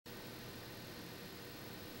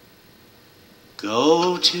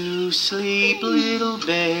Go to sleep, little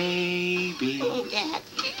baby,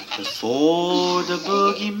 before the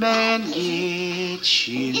boogeyman gets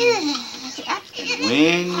you. And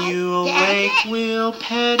when you awake, we'll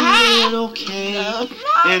pet a little cake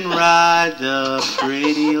and ride the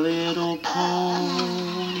pretty little pony.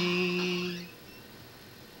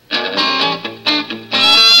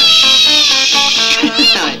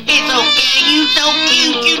 It's okay, you so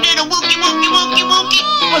cute, you little wookie, wookie, wookie, wookie.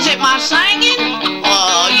 Was it my singing?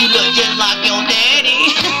 Oh, you look just like your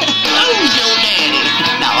daddy. Who's your daddy?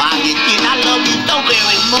 Now I get kidding, I love you so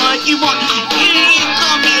very much. You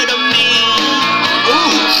come here to me.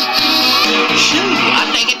 Ooh, shoot, I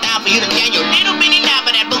think it's time for you to tell your little bitty nap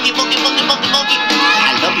of that boogie, boogie, boogie, boogie, boogie.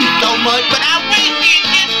 I love you so much, but I wish you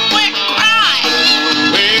just quit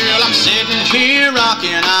crying. Well, I'm sitting here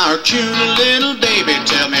rocking our cute little baby.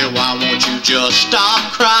 Tell me, why won't you just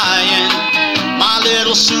stop crying? My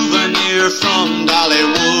little souvenir from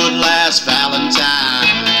Dollywood last Valentine.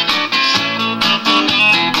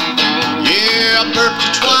 Yeah, I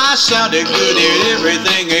burped twice, sounded good, did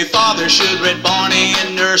everything a father should. Read Barney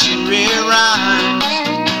and nursery rhymes.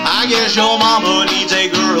 I guess your mama needs a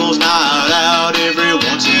girl's night out every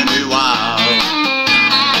once in a while.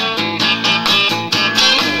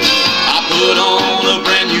 I put on a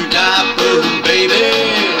brand new diaper, baby.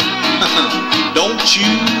 Don't you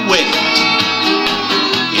wait.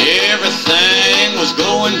 Everything was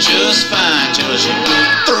going just fine till she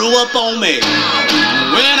threw up on me.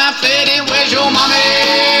 When I fed it, where's your mommy?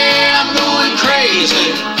 I'm going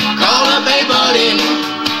crazy. Call up a buddy.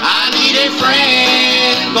 I need a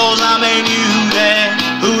friend, 'cause I'm a new dad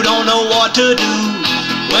who don't know what to do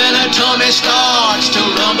when her tummy starts to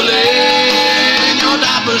rumbling. Your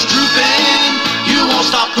diaper's drooping, you won't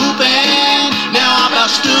stop pooping. Now I'm about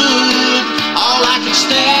stood, all I can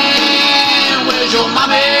stand. Where's your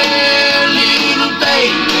mommy, little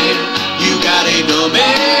baby? You got a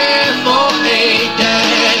dummy for a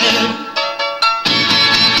dad.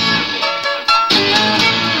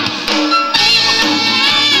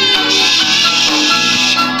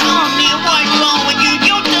 Oh, dear, what's wrong with you?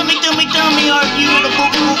 You tummy, are you little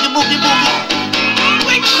boogie, boogie, boogie, boogie?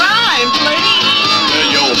 Quit crying, please. Well,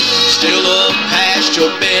 you're still up past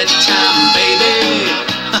your bedtime, baby.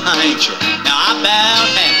 Ain't you? Now I about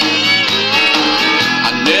happy.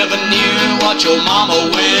 I never knew what your mama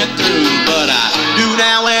went through, but I do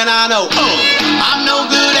now and I know. Oh, I'm no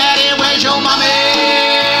good at it. Where's your mommy?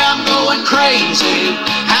 I'm going crazy.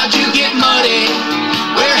 How'd you get muddy?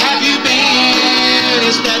 Where have you been?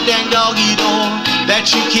 It's that dang doggy door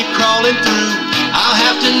that you keep crawling through. I'll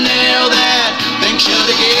have to nail that thing shut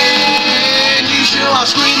again. You sure are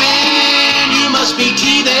screaming, you must be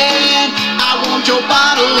teething. I want your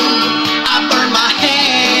bottle, I burned my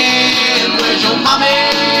hand. Where's your mommy,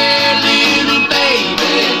 little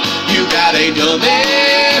baby? You got a dummy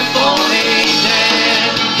for a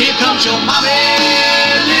dad. Here comes your mommy,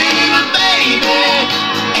 little baby,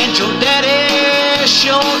 and your daddy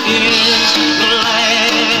sure is